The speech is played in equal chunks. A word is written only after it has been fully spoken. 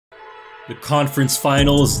The conference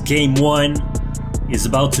finals, game 1 is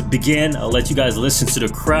about to begin. I'll let you guys listen to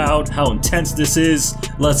the crowd, how intense this is.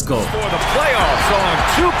 Let's go. For the playoffs on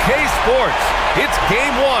 2K Sports, it's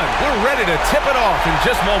game 1. We're ready to tip it off in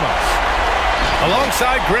just moments.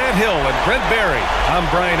 Alongside Grant Hill and Brent Barry, I'm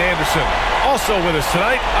Brian Anderson. Also with us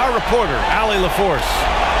tonight, our reporter, Allie LaForce.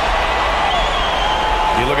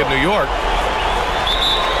 You look at New York.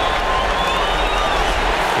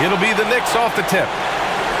 It'll be the Knicks off the tip.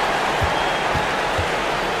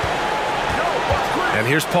 And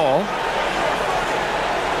here's Paul.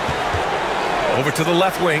 Over to the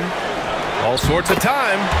left wing. All sorts of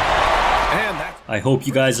time. And I hope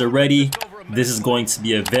you guys are ready. This is going to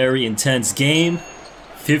be a very intense game.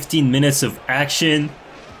 15 minutes of action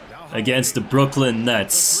against the Brooklyn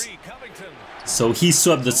Nets. So he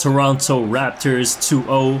swept the Toronto Raptors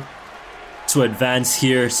 2-0 to advance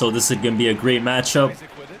here. So this is going to be a great matchup.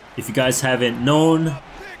 If you guys haven't known,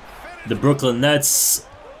 the Brooklyn Nets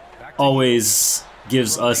always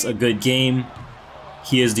gives us a good game.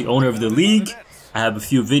 He is the owner of the league. I have a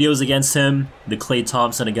few videos against him. The Klay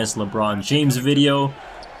Thompson against LeBron James video.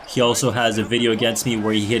 He also has a video against me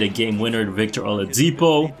where he hit a game winner to Victor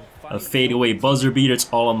Oladipo. A fadeaway buzzer beater. It's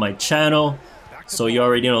all on my channel. So you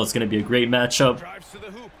already know it's going to be a great matchup.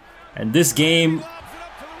 And this game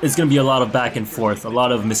is going to be a lot of back and forth. A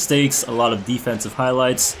lot of mistakes, a lot of defensive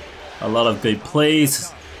highlights, a lot of good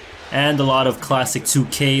plays, and a lot of classic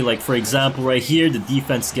 2K. Like for example right here, the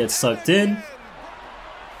defense gets sucked in.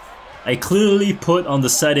 I clearly put on the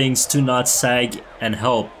settings to not sag and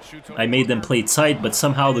help. I made them play tight, but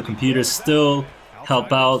somehow the computers still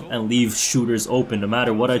help out and leave shooters open no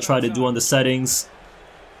matter what I try to do on the settings.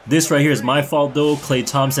 This right here is my fault though. Klay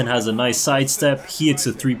Thompson has a nice sidestep. He hits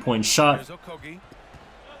a 3-point shot.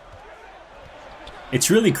 It's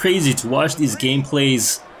really crazy to watch these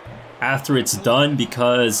gameplays after it's done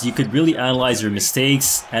because you could really analyze your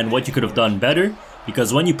mistakes and what you could have done better.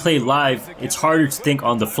 Because when you play live, it's harder to think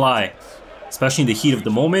on the fly, especially in the heat of the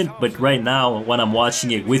moment. But right now, when I'm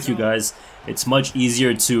watching it with you guys, it's much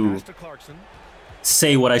easier to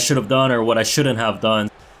say what I should have done or what I shouldn't have done.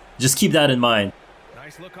 Just keep that in mind.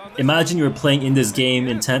 Imagine you're playing in this game,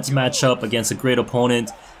 intense matchup against a great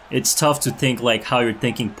opponent. It's tough to think like how you're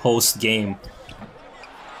thinking post-game.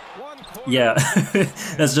 Yeah,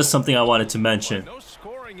 that's just something I wanted to mention.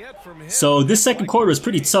 So this second quarter is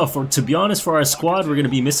pretty tough. To be honest, for our squad, we're going to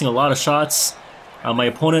be missing a lot of shots. My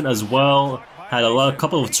opponent as well had a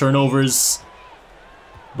couple of turnovers.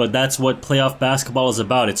 But that's what playoff basketball is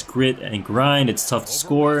about. It's grit and grind. It's tough to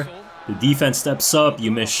score. The defense steps up.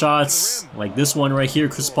 You miss shots. Like this one right here.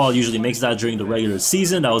 Chris Paul usually makes that during the regular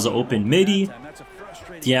season. That was an open midi.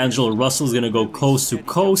 D'Angelo Russell's going to go coast to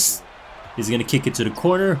coast. He's going to kick it to the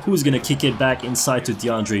corner. Who's going to kick it back inside to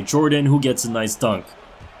DeAndre Jordan, who gets a nice dunk.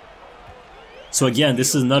 So again,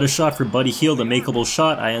 this is another shot for Buddy Hield, a makeable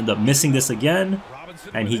shot. I end up missing this again,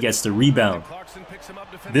 and he gets the rebound.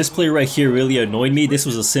 This play right here really annoyed me. This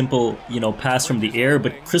was a simple, pass from the air,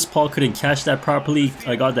 but Chris Paul couldn't catch that properly.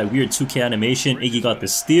 I got that weird 2K animation. Iggy got the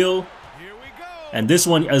steal. And this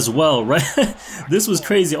one as well, right? This was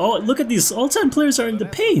crazy. Look at these. All 10 players are in the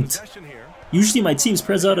paint. Usually my team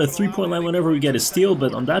spreads out a 3-point line whenever we get a steal,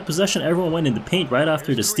 but on that possession, everyone went in the paint right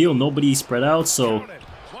after the steal. Nobody spread out, so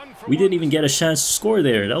we didn't even get a chance to score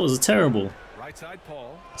there. That was terrible.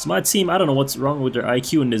 So my team, I don't know what's wrong with their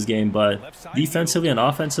IQ in this game, but defensively and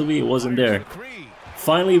offensively, it wasn't there.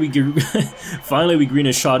 Finally, we green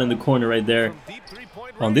a shot in the corner right there.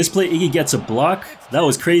 On this play, Iggy gets a block. That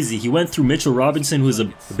was crazy. He went through Mitchell Robinson, who's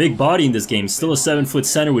a big body in this game. Still a 7-foot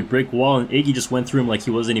center with brick wall, and Iggy just went through him like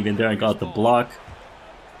he wasn't even there and got the block.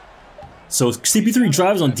 So CP3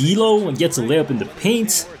 drives on D'Lo and gets a layup in the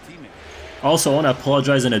paint. Also, I want to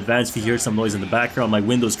apologize in advance if you hear some noise in the background. My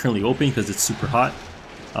window is currently open because it's super hot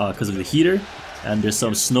because of the heater. And there's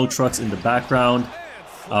some snow trucks in the background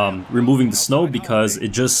removing the snow because it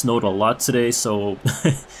just snowed a lot today. So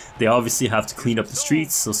they obviously have to clean up the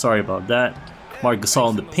streets. So sorry about that. Marc Gasol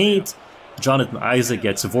in the paint. Jonathan Isaac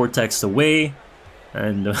gets vortexed away.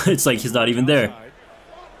 And it's like he's not even there.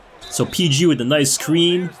 So PG with a nice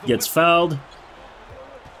screen gets fouled.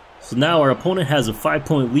 So now our opponent has a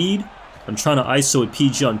 5-point lead. I'm trying to ISO with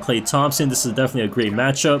PG on Klay Thompson. This is definitely a great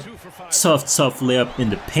matchup. Tough layup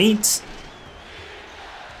in the paint.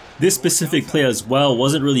 This specific play as well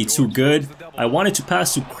wasn't really too good. I wanted to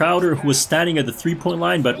pass to Crowder, who was standing at the 3-point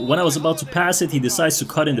line, but when I was about to pass it, he decides to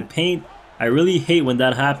cut in the paint. I really hate when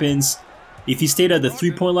that happens. If he stayed at the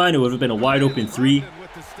 3-point line, it would have been a wide open 3.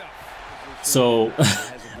 So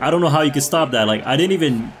I don't know how you could stop that. Like I didn't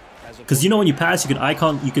even, because when you pass, you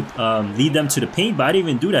could lead them to the paint, but I didn't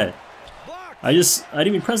even do that. I didn't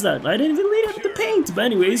even press that. I didn't even lead it with the paint. But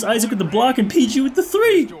anyways, Isaac with the block and PG with the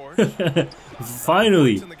 3.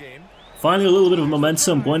 Finally a little bit of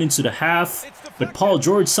momentum going into the half. But Paul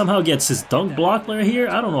George somehow gets his dunk blocked right here.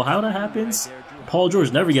 I don't know how that happens. Paul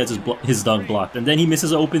George never gets his dunk blocked. And then he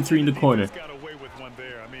misses an open 3 in the corner.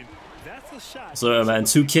 So man,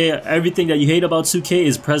 2K, everything that you hate about 2K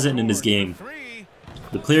is present in this game.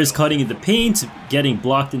 The players cutting in the paint, getting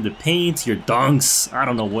blocked in the paint, your dunks. I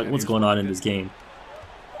don't know what's going on in this game.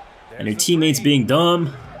 And your teammates being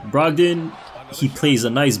dumb. Brogdon, he plays a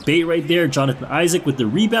nice bait right there. Jonathan Isaac with the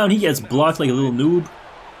rebound. He gets blocked like a little noob.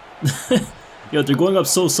 Yo, they're going up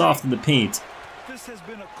so soft in the paint.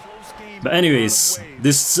 But anyways,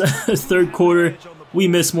 this third quarter, we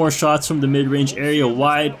miss more shots from the mid-range area,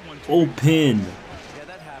 wide open.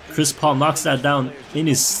 Chris Paul knocks that down in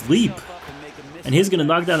his sleep. And he's going to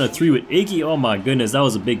knock down a 3 with Iggy. Oh my goodness, that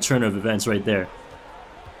was a big turn of events right there.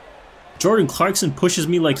 Jordan Clarkson pushes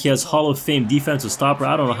me like he has Hall of Fame defensive stopper.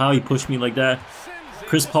 I don't know how he pushed me like that.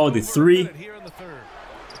 Chris Paul with the 3.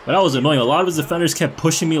 But that was annoying. A lot of his defenders kept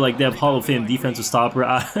pushing me like they have Hall of Fame defensive stopper.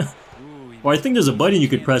 Or I think there's a button you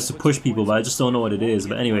could press to push people, but I just don't know what it is.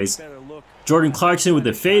 But anyways, Jordan Clarkson with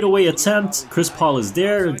the fadeaway attempt. Chris Paul is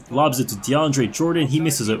there, lobs it to DeAndre Jordan. He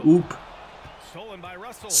misses a oop.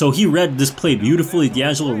 So he read this play beautifully.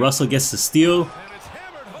 D'Angelo Russell gets the steal.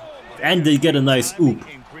 And they get a nice oop.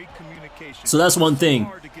 So that's one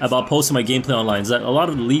thing about posting my gameplay online, is that a lot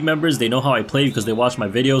of the league members, they know how I play because they watch my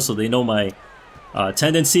videos, so they know my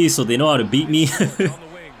tendencies, so they know how to beat me.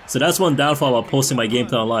 So that's one downfall about posting my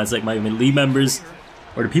gameplay online. It's like my league members,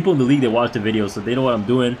 or the people in the league, they watch the videos, so they know what I'm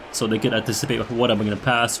doing, so they can anticipate what I'm going to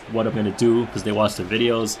pass, what I'm going to do, because they watch the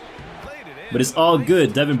videos. But it's all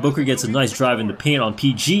good. Devin Booker gets a nice drive in the paint on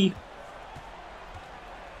PG.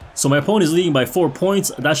 So my opponent is leading by 4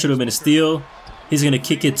 points. That should have been a steal. He's going to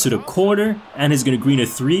kick it to the corner, and he's going to green a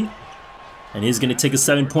 3. And he's going to take a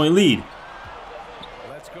 7-point lead.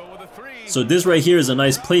 So this right here is a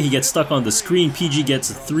nice play. He gets stuck on the screen. PG gets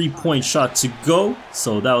a 3-point shot to go.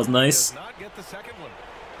 So that was nice.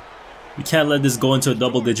 We can't let this go into a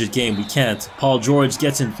double-digit game. We can't. Paul George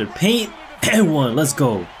gets into the paint. And 1. Let's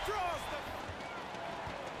go.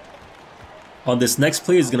 On this next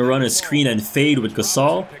play, he's going to run a screen and fade with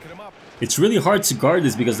Gasol. It's really hard to guard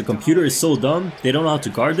this because the computer is so dumb. They don't know how to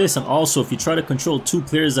guard this. And also, if you try to control 2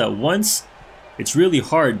 players at once, it's really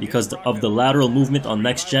hard because of the lateral movement on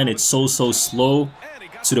next gen. It's so slow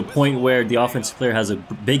to the point where the offensive player has a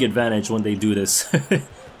big advantage when they do this.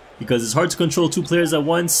 Because it's hard to control 2 players at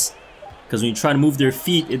once. Because when you try to move their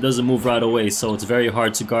feet, it doesn't move right away. So it's very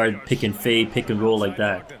hard to guard pick and fade, pick and roll like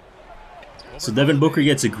that. So Devin Booker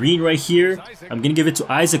gets a green right here. I'm going to give it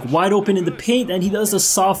to Isaac wide open in the paint. And he does a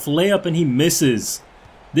soft layup and he misses.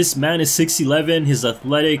 This man is 6'11". He's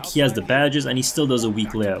athletic. He has the badges and he still does a weak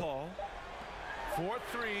layup.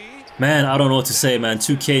 Man, I don't know what to say, man.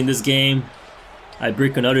 2K in this game. I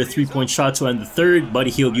break another 3-point shot to end the third.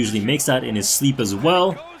 Buddy Hield usually makes that in his sleep as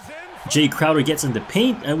well. Jay Crowder gets in the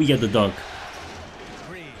paint and we get the dunk.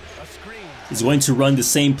 He's going to run the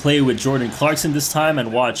same play with Jordan Clarkson this time,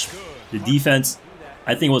 and watch. The defense,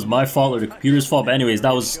 I think it was my fault or the computer's fault, but anyways,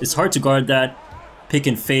 it's hard to guard that. Pick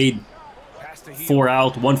and fade, 4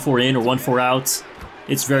 out, 1-4 in or 1-4 out.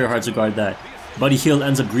 It's very hard to guard that. Buddy Hield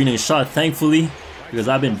ends up greening a shot, thankfully, because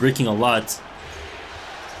I've been bricking a lot.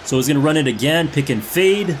 So he's going to run it again, pick and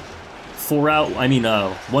fade, 4 out,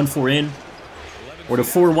 1-4 in. Or the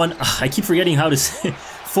 4-1, I keep forgetting how to say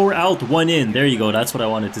 4 out, 1 in. There you go, that's what I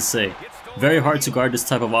wanted to say. Very hard to guard this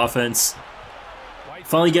type of offense.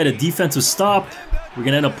 Finally get a defensive stop. We're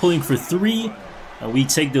going to end up pulling for 3. And we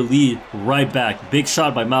take the lead right back. Big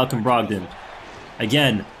shot by Malcolm Brogdon.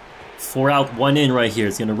 Again, 4 out, 1 in right here.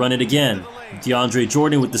 It's going to run it again. DeAndre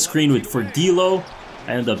Jordan with the screen for D'Lo.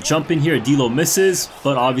 I end up jumping here. D'Lo misses.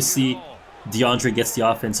 But obviously, DeAndre gets the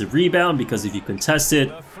offensive rebound. Because if you contest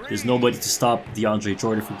it, there's nobody to stop DeAndre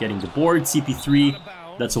Jordan from getting the board.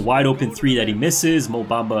 CP3, that's a wide open 3 that he misses. Mo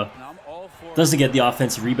Bamba doesn't get the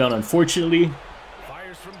offensive rebound, unfortunately.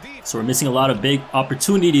 So we're missing a lot of big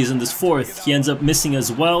opportunities in this fourth. He ends up missing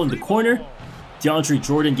as well in the corner. DeAndre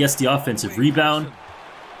Jordan gets the offensive rebound.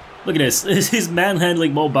 Look at this. He's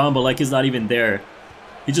manhandling Mo Bamba like he's not even there.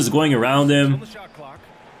 He's just going around him.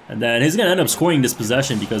 And then he's going to end up scoring this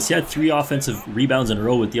possession because he had 3 offensive rebounds in a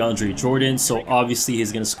row with DeAndre Jordan. So obviously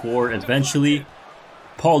he's going to score eventually.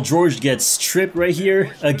 Paul George gets stripped right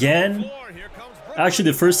here again.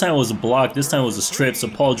 Actually, the first time was a block. This time was a strip. So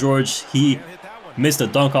Paul George, he missed a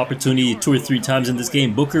dunk opportunity 2 or 3 times in this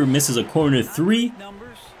game. Booker misses a corner 3.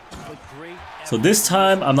 So this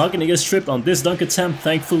time, I'm not going to get stripped on this dunk attempt,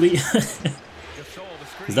 thankfully.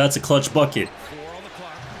 because that's a clutch bucket.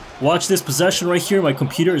 Watch this possession right here. My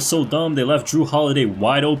computer is so dumb. They left Jrue Holiday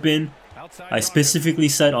wide open. I specifically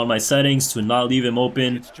set on my settings to not leave him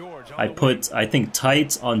open. I put, I think,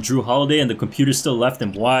 tight on Jrue Holiday, and the computer still left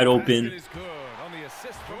him wide open.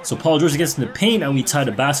 So Paul George gets in the paint, and we tie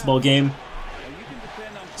the basketball game.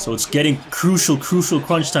 So it's getting crucial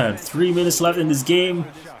crunch time. 3 minutes left in this game.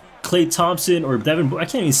 Klay Thompson or Devin Booker. I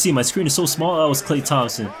can't even see. My screen is so small. That was Klay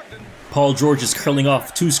Thompson. Paul George is curling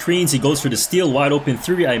off 2 screens. He goes for the steal. Wide open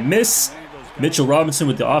 3. I miss. Mitchell Robinson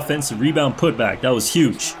with the offensive rebound putback. That was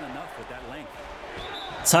huge.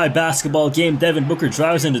 Tie basketball game. Devin Booker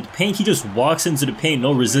drives into the paint. He just walks into the paint.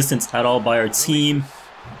 No resistance at all by our team.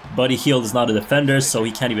 Buddy Hield is not a defender, so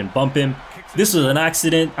he can't even bump him. This was an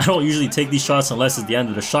accident. I don't usually take these shots unless it's the end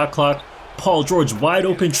of the shot clock. Paul George wide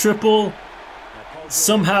open triple.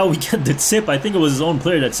 Somehow we get the tip. I think it was his own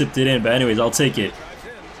player that tipped it in, but anyways, I'll take it.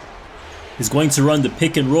 He's going to run the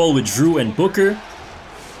pick and roll with Jrue and Booker.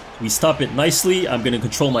 We stop it nicely. I'm going to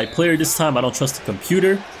control my player this time. I don't trust the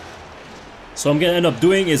computer. So what I'm going to end up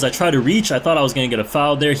doing is I try to reach. I thought I was going to get a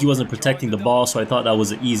foul there. He wasn't protecting the ball, so I thought that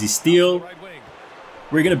was an easy steal.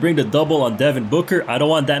 We're going to bring the double on Devin Booker. I don't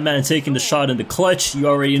want that man taking the shot in the clutch. You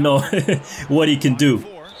already know what he can do.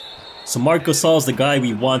 So Marc Gasol is the guy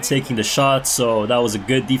we want taking the shot, so that was a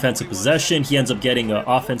good defensive possession. He ends up getting an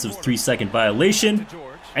offensive 3-second violation.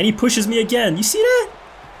 And he pushes me again. You see that?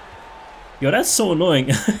 Yo, that's so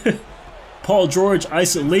annoying. Paul George,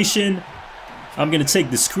 isolation. I'm going to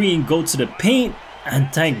take the screen, go to the paint.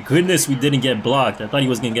 And thank goodness we didn't get blocked. I thought he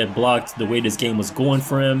was going to get blocked the way this game was going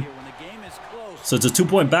for him. So it's a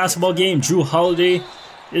 2-point basketball game. Jrue Holiday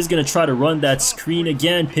is going to try to run that screen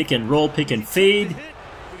again. Pick and roll, pick and fade.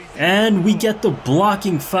 And we get the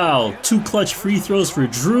blocking foul. 2 clutch free throws for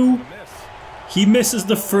Jrue. He misses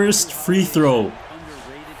the first free throw.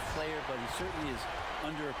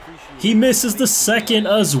 He misses the second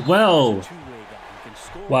as well.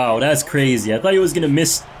 Wow, that's crazy. I thought he was going to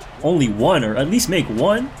miss only one, or at least make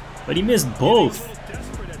one, but he missed both.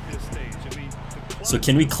 So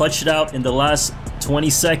can we clutch it out in the last 20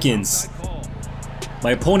 seconds?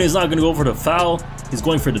 My opponent is not going to go for the foul. He's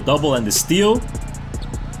going for the double and the steal.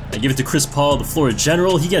 I give it to Chris Paul, the floor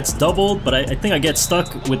general. He gets doubled, but I think I get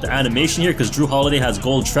stuck with the animation here because Jrue Holiday has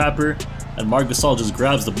gold trapper and Marc Gasol just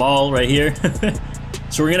grabs the ball right here.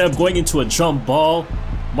 So we're going to end up going into a jump ball.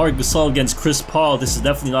 Marc Gasol against Chris Paul. This is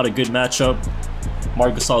definitely not a good matchup.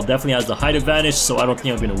 Marc Gasol definitely has the height advantage, so I don't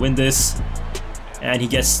think I'm going to win this. And he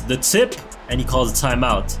gets the tip, and he calls a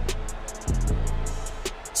timeout.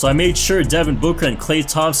 So I made sure Devin Booker and Klay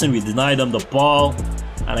Thompson, we denied them the ball.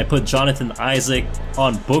 And I put Jonathan Isaac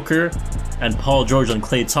on Booker and Paul George on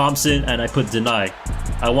Klay Thompson, and I put deny.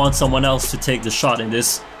 I want someone else to take the shot in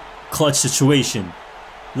this clutch situation.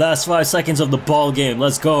 Last 5 seconds of the ball game.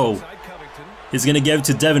 Let's go. He's going to give it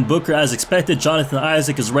to Devin Booker as expected. Jonathan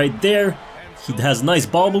Isaac is right there. He has nice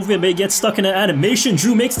ball movement, but he gets stuck in an animation.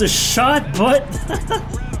 Jrue makes the shot, but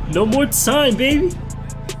no more time, baby.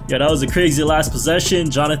 Yeah, that was a crazy last possession.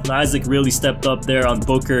 Jonathan Isaac really stepped up there on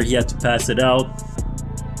Booker. He had to pass it out.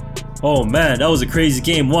 Oh man, that was a crazy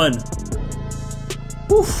game 1.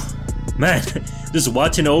 Whew. Man, just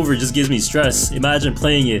watching it over just gives me stress. Imagine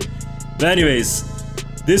playing it. But anyways,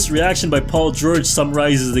 this reaction by Paul George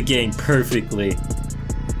summarizes the game perfectly.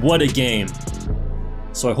 What a game.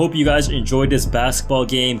 So I hope you guys enjoyed this basketball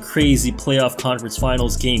game. Crazy playoff conference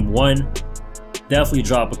finals game 1. Definitely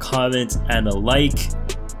drop a comment and a like.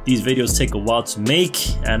 These videos take a while to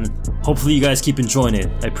make, and hopefully you guys keep enjoying it.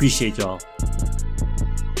 I appreciate y'all.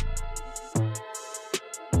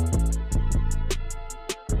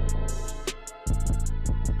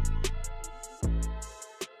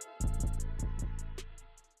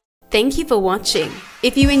 Thank you for watching.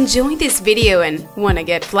 If you enjoyed this video and want to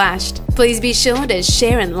get flashed, please be sure to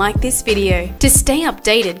share and like this video. To stay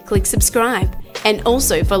updated, click subscribe and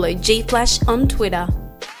also follow GFlash on Twitter.